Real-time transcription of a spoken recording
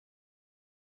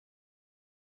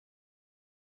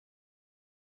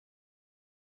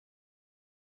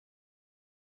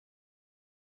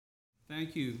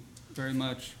Thank you very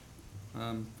much,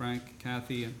 Frank,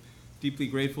 Kathy. I'm deeply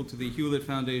grateful to the Hewlett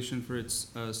Foundation for its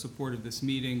support of this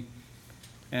meeting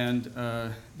and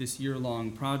this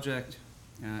year-long project,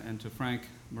 and to Frank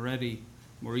Moretti,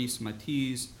 Maurice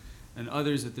Matiz, and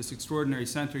others at this extraordinary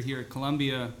center here at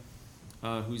Columbia,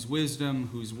 whose wisdom,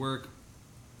 whose work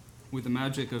with the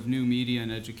magic of new media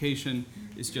and education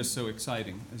is just so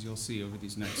exciting, as you'll see over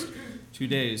these next 2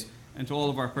 days, and to all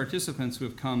of our participants who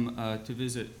have come to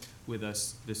visit with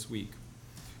us this week.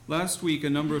 Last week, a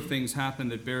number of things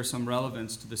happened that bear some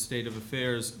relevance to the state of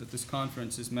affairs that this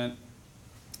conference is meant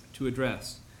to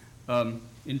address.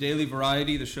 In Daily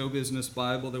Variety, the show business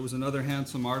Bible, there was another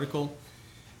handsome article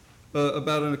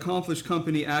about an accomplished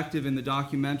company active in the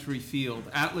documentary field.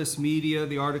 Atlas Media,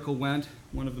 the article went,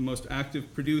 one of the most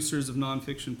active producers of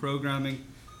nonfiction programming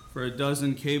for a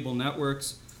dozen cable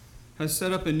networks, has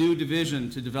set up a new division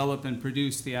to develop and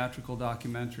produce theatrical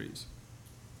documentaries.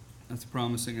 That's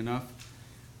promising enough.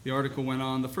 The article went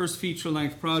on, the first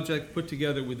feature-length project put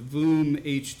together with Voom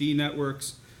HD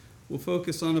Networks will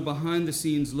focus on a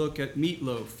behind-the-scenes look at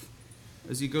Meatloaf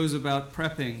as he goes about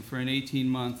prepping for an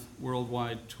 18-month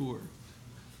worldwide tour.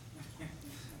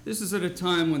 This is at a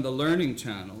time when the Learning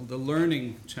Channel,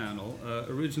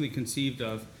 originally conceived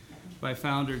of by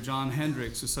founder John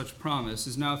Hendricks with such promise,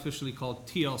 is now officially called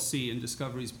TLC in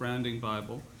Discovery's branding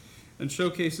Bible, and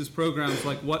showcases programs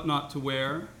like What Not to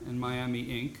Wear and Miami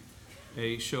Ink,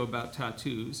 a show about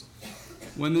tattoos,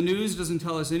 when the news doesn't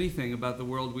tell us anything about the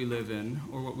world we live in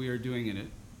or what we are doing in it.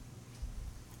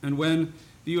 And when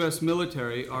the U.S.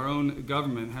 military, our own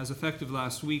government, has effective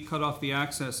last week cut off the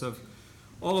access of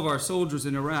all of our soldiers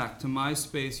in Iraq to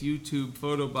MySpace, YouTube,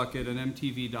 PhotoBucket, and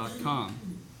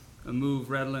MTV.com, a move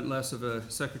redolent less of a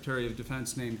Secretary of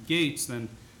Defense named Gates than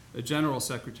a General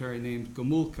Secretary named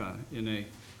Gomulka in a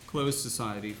closed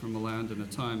society from a land and a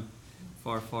time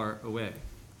far, far away.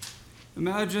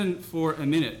 Imagine for a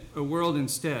minute a world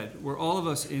instead where all of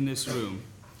us in this room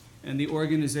and the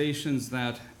organizations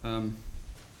that,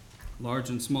 large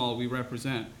and small, we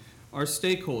represent are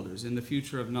stakeholders in the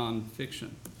future of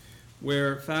nonfiction,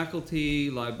 where faculty,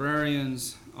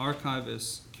 librarians,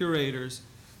 archivists, curators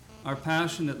are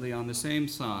passionately on the same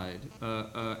side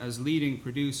as leading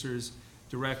producers,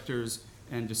 directors,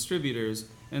 and distributors,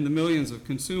 and the millions of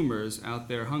consumers out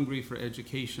there hungry for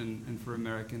education and for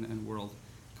American and world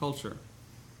culture.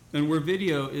 And where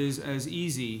video is as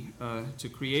easy to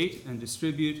create and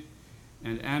distribute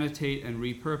and annotate and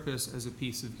repurpose as a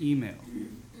piece of email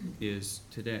is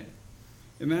today.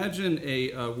 Imagine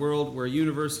a world where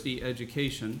university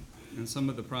education, and some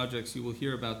of the projects you will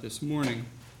hear about this morning,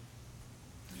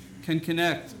 can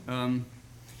connect to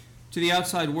the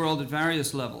outside world at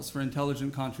various levels for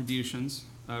intelligent contributions,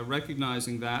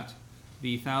 recognizing that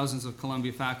the thousands of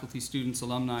Columbia faculty, students,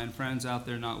 alumni, and friends out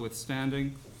there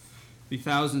notwithstanding, the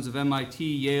thousands of MIT,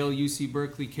 Yale, UC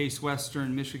Berkeley, Case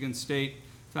Western, Michigan State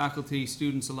faculty,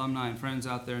 students, alumni, and friends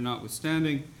out there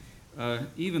notwithstanding,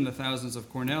 even the thousands of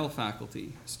Cornell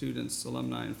faculty, students,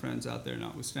 alumni, and friends out there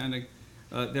notwithstanding,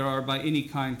 there are by any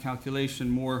kind calculation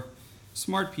more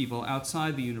smart people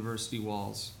outside the university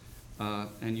walls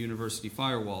and university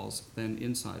firewalls than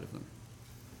inside of them.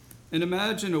 And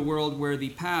imagine a world where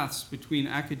the paths between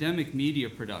academic media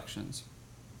productions,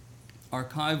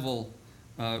 archival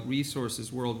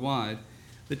resources worldwide,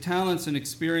 the talents and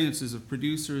experiences of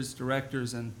producers,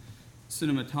 directors, and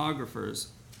cinematographers,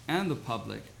 and the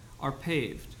public are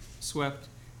paved, swept,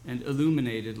 and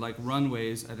illuminated like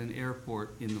runways at an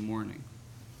airport in the morning.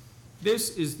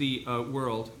 This is the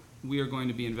world we are going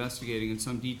to be investigating in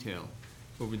some detail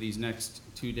over these next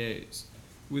 2 days,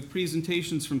 with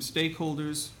presentations from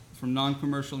stakeholders, from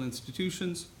non-commercial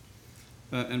institutions,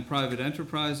 and private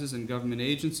enterprises and government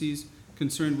agencies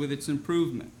concerned with its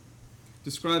improvement,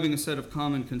 describing a set of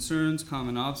common concerns,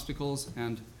 common obstacles,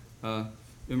 and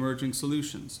emerging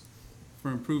solutions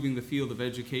for improving the field of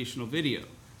educational video,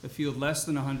 a field less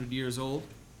than 100 years old,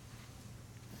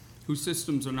 whose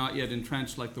systems are not yet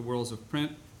entrenched like the worlds of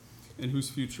print, and whose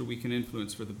future we can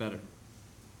influence for the better.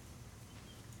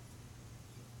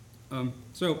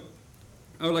 So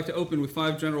I would like to open with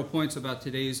 5 general points about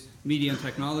today's media and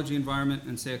technology environment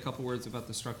and say a couple words about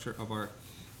the structure of our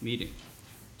meeting.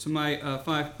 To my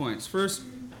 5 points. First,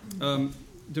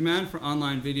 demand for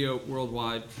online video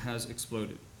worldwide has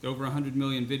exploded. Over 100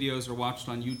 million videos are watched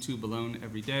on YouTube alone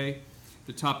every day.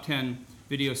 The top 10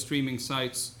 video streaming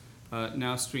sites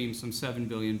now stream some 7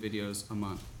 billion videos a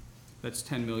month. That's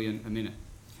 10 million a minute.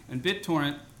 And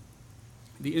BitTorrent,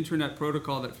 the internet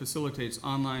protocol that facilitates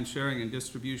online sharing and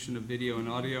distribution of video and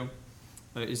audio,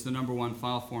 is the #1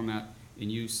 file format in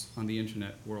use on the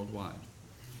internet worldwide.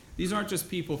 These aren't just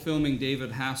people filming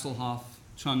David Hasselhoff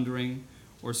chundering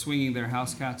or swinging their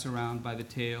house cats around by the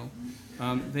tail.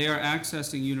 They are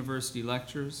accessing university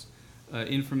lectures,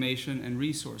 information, and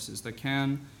resources that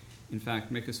can, in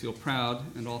fact, make us feel proud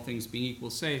and, all things being equal,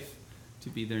 safe to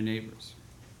be their neighbors.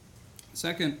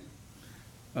 Second,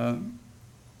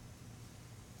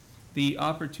 the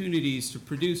opportunities to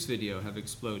produce video have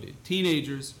exploded.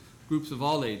 Teenagers, groups of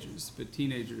all ages, but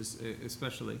teenagers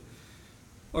especially,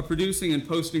 are producing and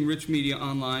posting rich media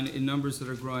online in numbers that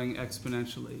are growing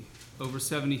exponentially. Over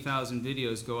 70,000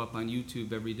 videos go up on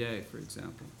YouTube every day, for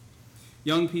example.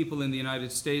 Young people in the United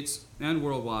States and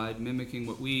worldwide, mimicking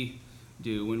what we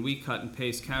do when we cut and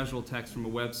paste casual text from a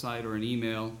website or an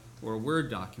email or a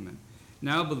Word document,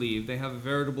 now believe they have a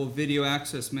veritable video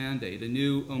access mandate, a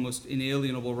new, almost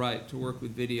inalienable right to work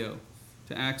with video,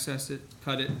 to access it,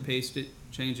 cut it, paste it,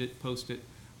 change it, post it,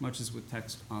 much as with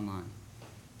text online.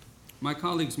 My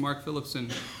colleagues Mark Phillipson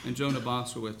and Jonah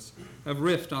Bosrowitz have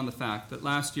riffed on the fact that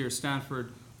last year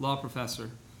Stanford law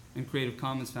professor and Creative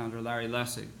Commons founder Larry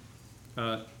Lessig,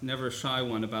 never a shy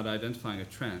one about identifying a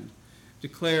trend,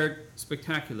 declared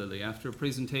spectacularly after a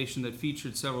presentation that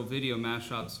featured several video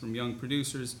mashups from young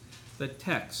producers that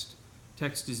text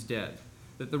is dead,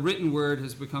 that the written word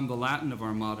has become the Latin of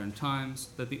our modern times,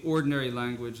 that the ordinary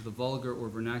language, the vulgar or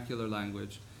vernacular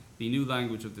language, the new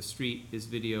language of the street is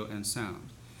video and sound,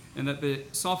 and that the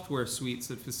software suites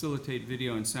that facilitate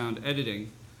video and sound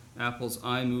editing, Apple's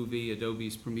iMovie,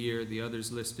 Adobe's Premiere, the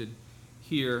others listed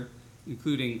here,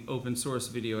 including open source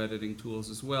video editing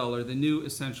tools as well, are the new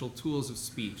essential tools of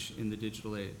speech in the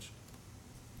digital age.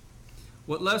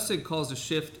 What Lessig calls a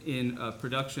shift in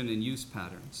production and use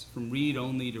patterns, from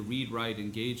read-only to read-write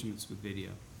engagements with video,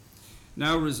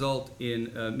 now result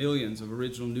in millions of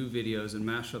original new videos and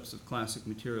mashups of classic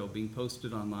material being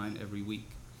posted online every week.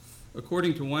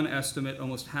 According to one estimate,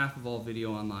 almost half of all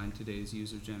video online today is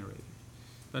user-generated.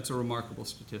 That's a remarkable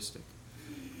statistic.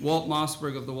 Walt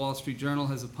Mossberg of the Wall Street Journal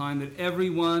has opined that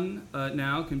everyone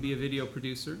now can be a video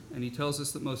producer, and he tells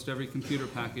us that most every computer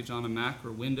package on a Mac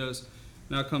or Windows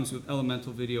now comes with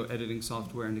elemental video editing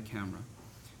software and a camera,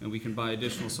 and we can buy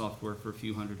additional software for a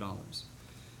few $100s.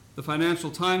 The Financial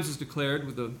Times has declared,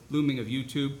 with the blooming of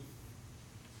YouTube,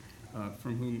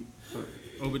 from whom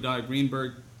Obadiah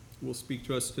Greenberg will speak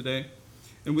to us today,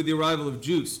 and with the arrival of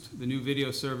Juiced, the new video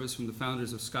service from the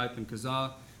founders of Skype and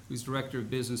Kazaa, whose Director of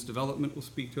Business Development will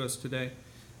speak to us today,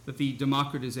 that the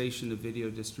democratization of video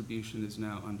distribution is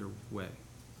now underway.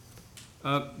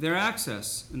 Their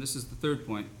access, and this is the third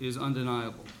point, is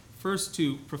undeniable. First,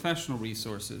 to professional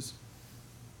resources,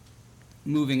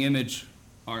 moving image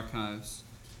archives,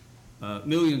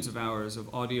 millions of hours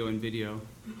of audio and video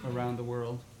around the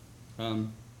world.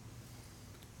 And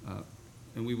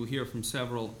we will hear from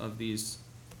several of these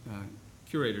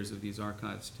curators of these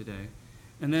archives today.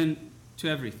 And then to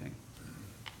everything.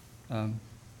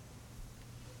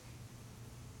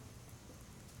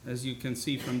 As you can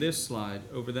see from this slide,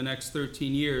 over the next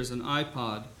 13 years, an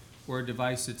iPod, or a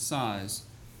device its size,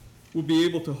 will be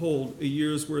able to hold a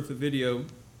year's worth of video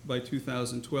by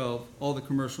 2012, all the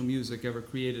commercial music ever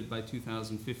created by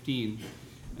 2015,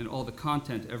 and all the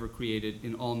content ever created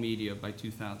in all media by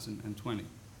 2020.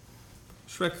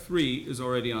 Shrek 3 is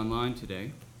already online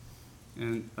today,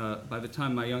 and by the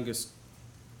time my youngest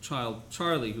child,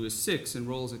 Charlie, who is 6,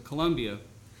 enrolls at Columbia,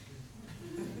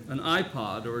 an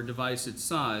iPod, or a device its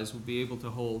size, will be able to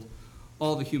hold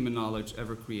all the human knowledge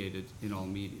ever created in all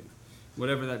media.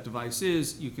 Whatever that device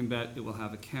is, you can bet it will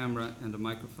have a camera and a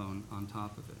microphone on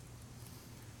top of it.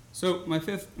 So my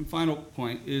fifth and final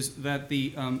point is that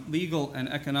the legal and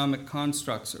economic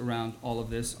constructs around all of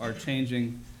this are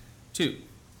changing too.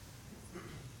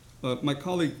 My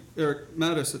colleague Eric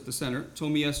Mattis at the Center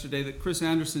told me yesterday that Chris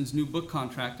Anderson's new book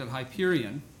contract at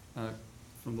Hyperion,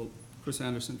 Chris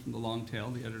Anderson from The Long Tail,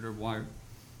 the editor of Wired,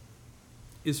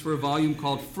 is for a volume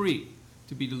called Free,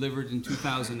 to be delivered in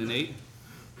 2008.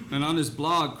 And on his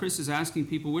blog, Chris is asking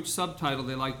people which subtitle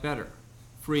they like better.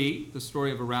 Free, the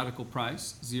story of a radical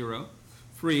price, 0.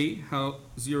 Free, how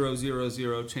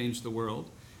 000 changed the world.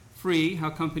 Free,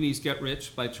 how companies get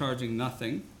rich by charging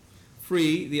nothing.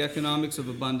 Free, the economics of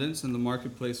abundance and the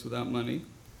marketplace without money.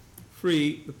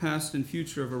 Free, the past and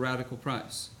future of a radical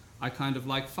price. I kind of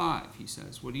like 5, he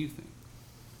says. What do you think?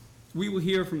 We will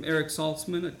hear from Eric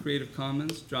Saltzman at Creative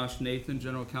Commons, Josh Nathan,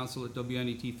 General Counsel at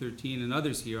WNET 13, and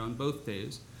others here on both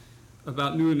days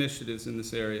about new initiatives in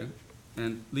this area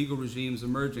and legal regimes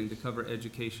emerging to cover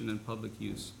education and public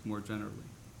use more generally.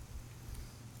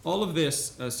 All of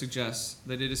this suggests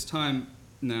that it is time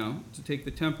now to take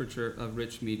the temperature of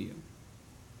rich media.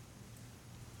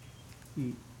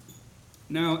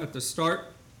 Now, at the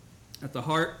start At the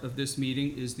heart of this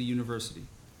meeting is the university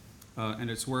and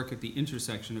its work at the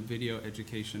intersection of video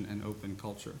education and open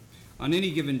culture. On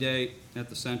any given day at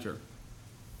the center,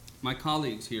 my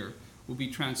colleagues here will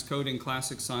be transcoding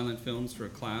classic silent films for a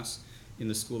class in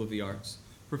the School of the Arts,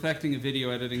 perfecting a video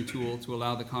editing tool to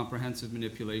allow the comprehensive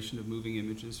manipulation of moving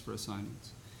images for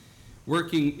assignments,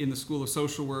 working in the School of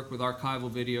Social Work with archival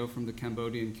video from the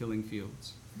Cambodian killing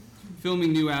fields,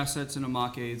 filming new assets in a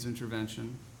mock AIDS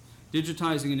intervention,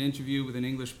 digitizing an interview with an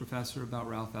English professor about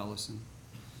Ralph Ellison,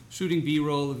 shooting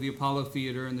B-roll of the Apollo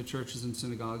Theater and the churches and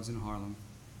synagogues in Harlem,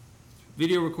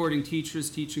 video recording teachers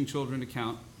teaching children to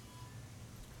count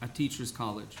at Teachers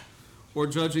College, or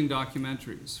judging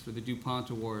documentaries for the DuPont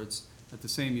Awards at the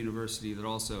same university that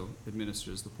also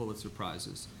administers the Pulitzer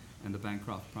Prizes and the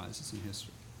Bancroft Prizes in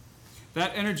history.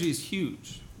 That energy is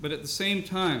huge, but at the same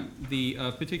time, the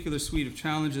particular suite of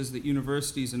challenges that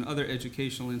universities and other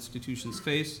educational institutions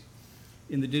face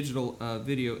in the digital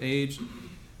video age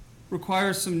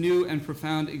requires some new and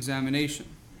profound examination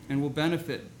and will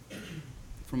benefit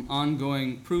from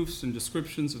ongoing proofs and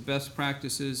descriptions of best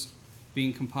practices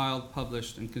being compiled,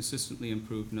 published, and consistently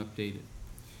improved and updated.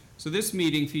 So this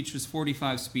meeting features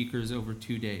 45 speakers over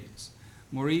 2 days.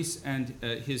 Maurice and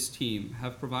his team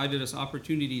have provided us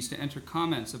opportunities to enter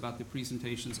comments about the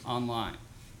presentations online,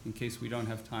 in case we don't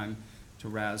have time to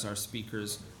razz our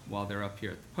speakers while they're up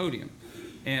here at the podium.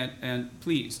 And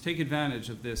please, take advantage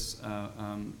of this,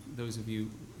 those of you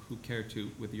who care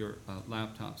to, with your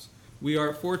laptops. We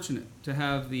are fortunate to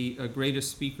have the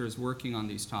greatest speakers working on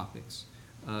these topics,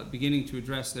 beginning to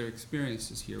address their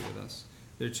experiences here with us,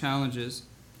 their challenges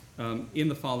in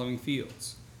the following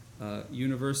fields: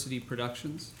 university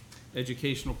productions,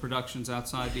 educational productions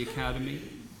outside the academy,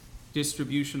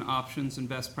 distribution options and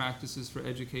best practices for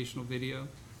educational video,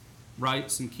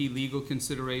 rights and key legal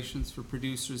considerations for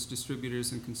producers,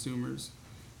 distributors, and consumers,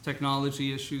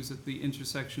 technology issues at the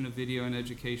intersection of video and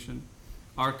education,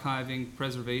 archiving,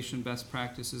 preservation best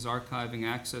practices, archiving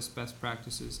access best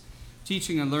practices,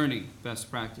 teaching and learning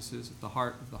best practices at the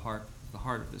heart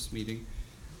of this meeting,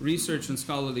 research and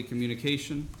scholarly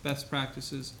communication best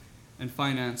practices, and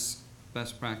finance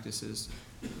best practices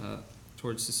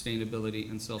towards sustainability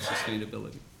and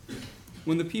self-sustainability.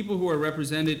 When the people who are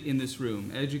represented in this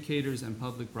room, educators and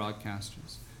public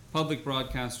broadcasters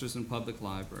and public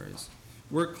libraries,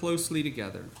 work closely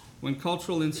together, when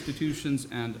cultural institutions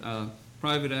and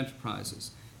private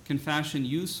enterprises can fashion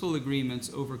useful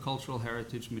agreements over cultural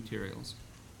heritage materials,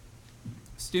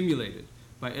 stimulated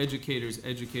by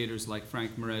educators like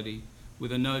Frank Moretti,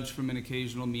 with a nudge from an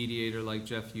occasional mediator like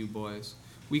Jeff Uboys,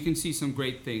 we can see some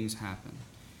great things happen.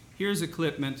 Here's a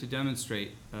clip meant to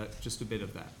demonstrate just a bit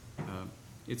of that.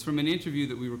 It's from an interview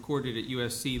that we recorded at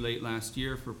USC late last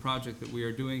year for a project that we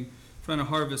are doing, trying to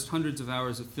harvest hundreds of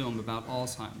hours of film about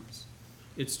Alzheimer's.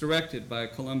 It's directed by a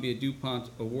Columbia DuPont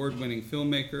award-winning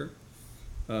filmmaker.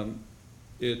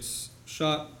 It's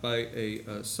shot by a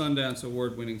Sundance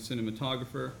award-winning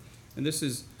cinematographer. And this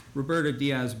is Roberta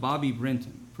Diaz Bobby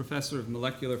Brinton, professor of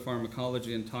molecular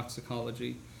pharmacology and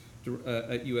toxicology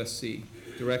at USC,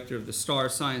 director of the STAR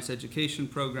Science Education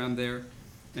program there,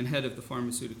 and head of the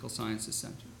Pharmaceutical Sciences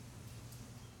Center.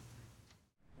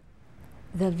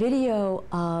 The video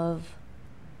of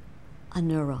a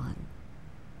neuron,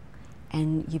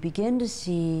 and you begin to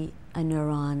see a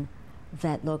neuron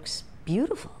that looks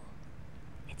beautiful.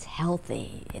 It's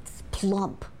healthy, it's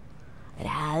plump, it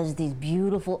has these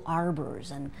beautiful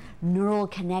arbors and neural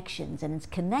connections, and it's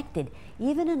connected.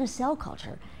 Even in a cell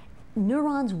culture,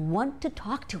 neurons want to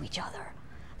talk to each other.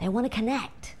 They want to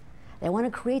connect. They want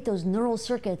to create those neural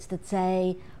circuits that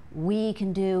say, we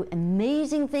can do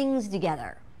amazing things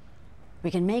together.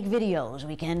 We can make videos.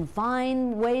 We can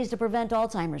find ways to prevent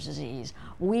Alzheimer's disease.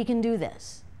 We can do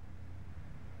this.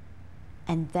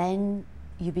 And then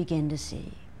you begin to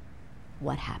see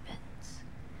what happens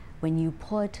when you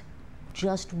put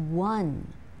just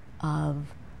one of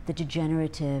the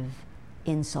degenerative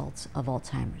insults of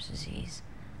Alzheimer's disease,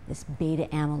 this beta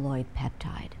amyloid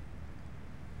peptide,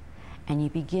 and you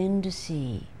begin to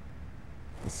see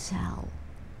the cell.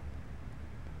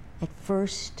 At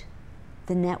first,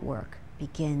 the network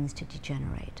begins to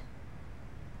degenerate.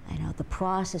 The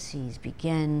processes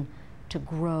begin to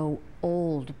grow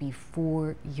old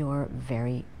before your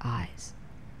very eyes.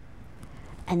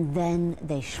 And then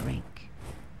they shrink.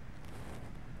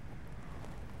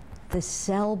 The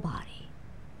cell body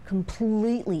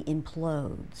completely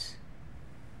implodes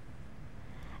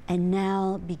and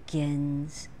now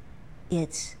begins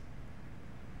its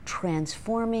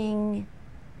transforming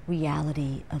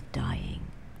reality of dying,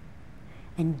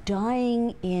 and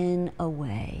dying in a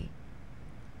way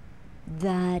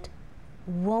that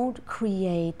won't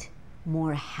create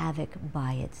more havoc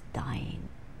by its dying.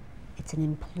 It's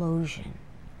an implosion.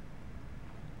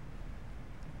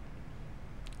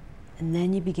 And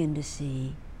then you begin to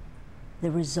see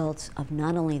the results of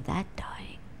not only that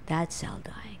dying, that cell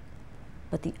dying,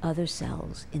 but the other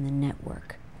cells in the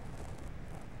network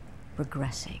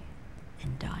regressing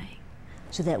and dying.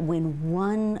 So that when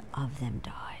one of them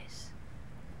dies,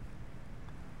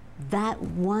 that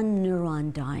one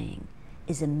neuron dying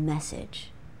is a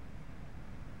message,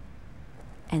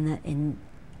 and that in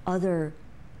other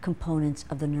components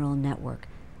of the neural network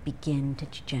begin to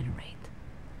degenerate.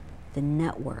 The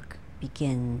network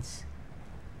begins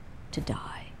to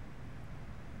die,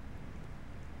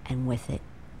 and with it,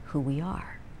 who we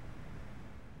are.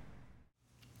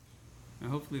 Now,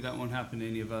 hopefully that won't happen to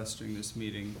any of us during this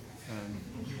meeting.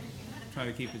 Try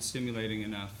to keep it stimulating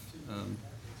enough.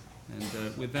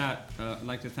 With that, I'd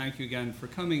like to thank you again for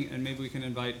coming, and maybe we can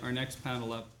invite our next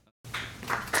panel up.